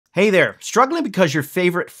Hey there, struggling because your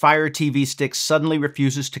favorite Fire TV stick suddenly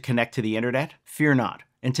refuses to connect to the internet? Fear not.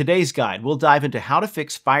 In today's guide, we'll dive into how to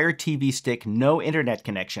fix Fire TV Stick no internet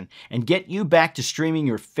connection and get you back to streaming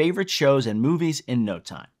your favorite shows and movies in no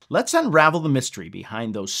time. Let's unravel the mystery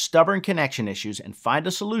behind those stubborn connection issues and find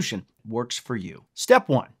a solution that works for you. Step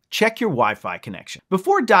 1. Check your Wi-Fi connection.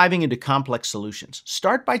 Before diving into complex solutions,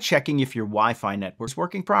 start by checking if your Wi-Fi network is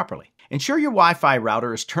working properly. Ensure your Wi-Fi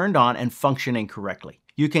router is turned on and functioning correctly.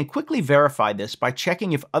 You can quickly verify this by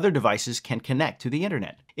checking if other devices can connect to the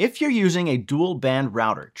internet. If you're using a dual-band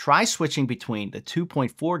router, try switching between the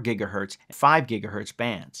 2.4 GHz and 5 GHz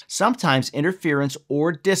bands. Sometimes interference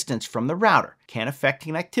or distance from the router can affect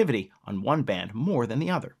connectivity on one band more than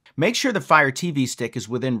the other. Make sure the Fire TV stick is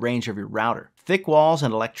within range of your router. Thick walls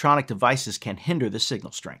and electronic devices can hinder the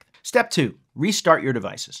signal strength. Step 2. Restart your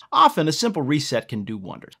devices. Often, a simple reset can do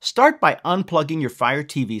wonders. Start by unplugging your Fire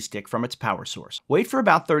TV stick from its power source. Wait for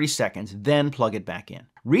about 30 seconds, then plug it back in.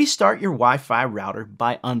 Restart your Wi-Fi router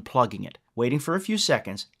by unplugging it, waiting for a few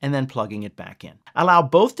seconds, and then plugging it back in. Allow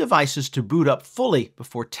both devices to boot up fully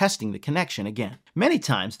before testing the connection again. Many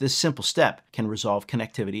times, this simple step can resolve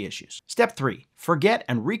connectivity issues. Step 3. Forget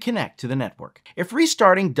and reconnect to the network. If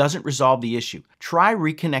restarting doesn't resolve the issue, try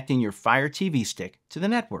reconnecting your Fire TV stick to the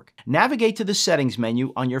network. Navigate to the settings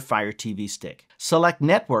menu on your Fire TV stick. Select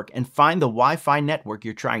Network and find the Wi-Fi network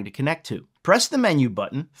you're trying to connect to. Press the menu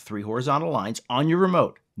button, 3 horizontal lines, on your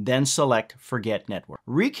remote. Then select Forget Network.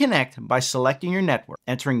 Reconnect by selecting your network,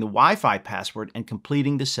 entering the Wi-Fi password, and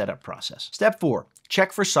completing the setup process. Step 4.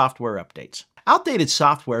 Check for software updates. Outdated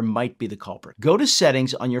software might be the culprit. Go to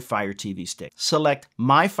Settings on your Fire TV stick. Select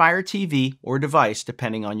My Fire TV or device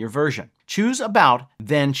depending on your version. Choose About,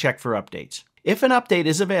 then check for updates. If an update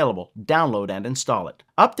is available, download and install it.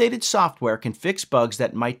 Updated software can fix bugs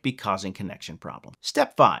that might be causing connection problems.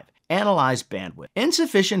 Step 5. Analyze bandwidth.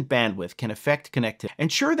 Insufficient bandwidth can affect connectivity.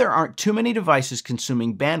 Ensure there aren't too many devices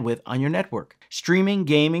consuming bandwidth on your network. Streaming,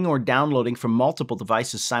 gaming, or downloading from multiple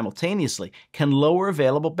devices simultaneously can lower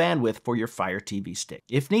available bandwidth for your Fire TV stick.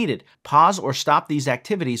 If needed, pause or stop these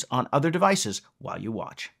activities on other devices while you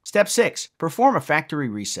watch. Step 6. Perform a factory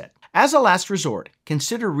reset. As a last resort,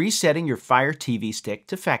 consider resetting your Fire TV stick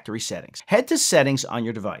to factory settings. Head to Settings on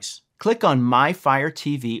your device. Click on My Fire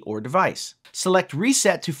TV or device. Select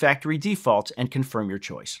Reset to Factory Defaults and confirm your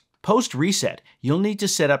choice. Post-reset, you'll need to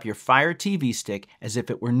set up your Fire TV stick as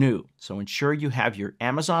if it were new, so ensure you have your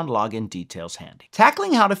Amazon login details handy.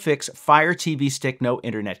 Tackling how to fix Fire TV stick no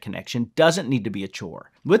internet connection doesn't need to be a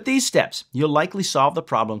chore. With these steps, you'll likely solve the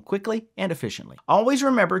problem quickly and efficiently. Always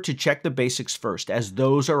remember to check the basics first, as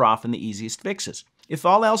those are often the easiest fixes. If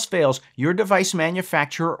all else fails, your device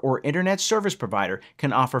manufacturer or internet service provider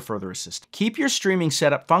can offer further assistance. Keep your streaming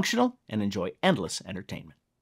setup functional and enjoy endless entertainment.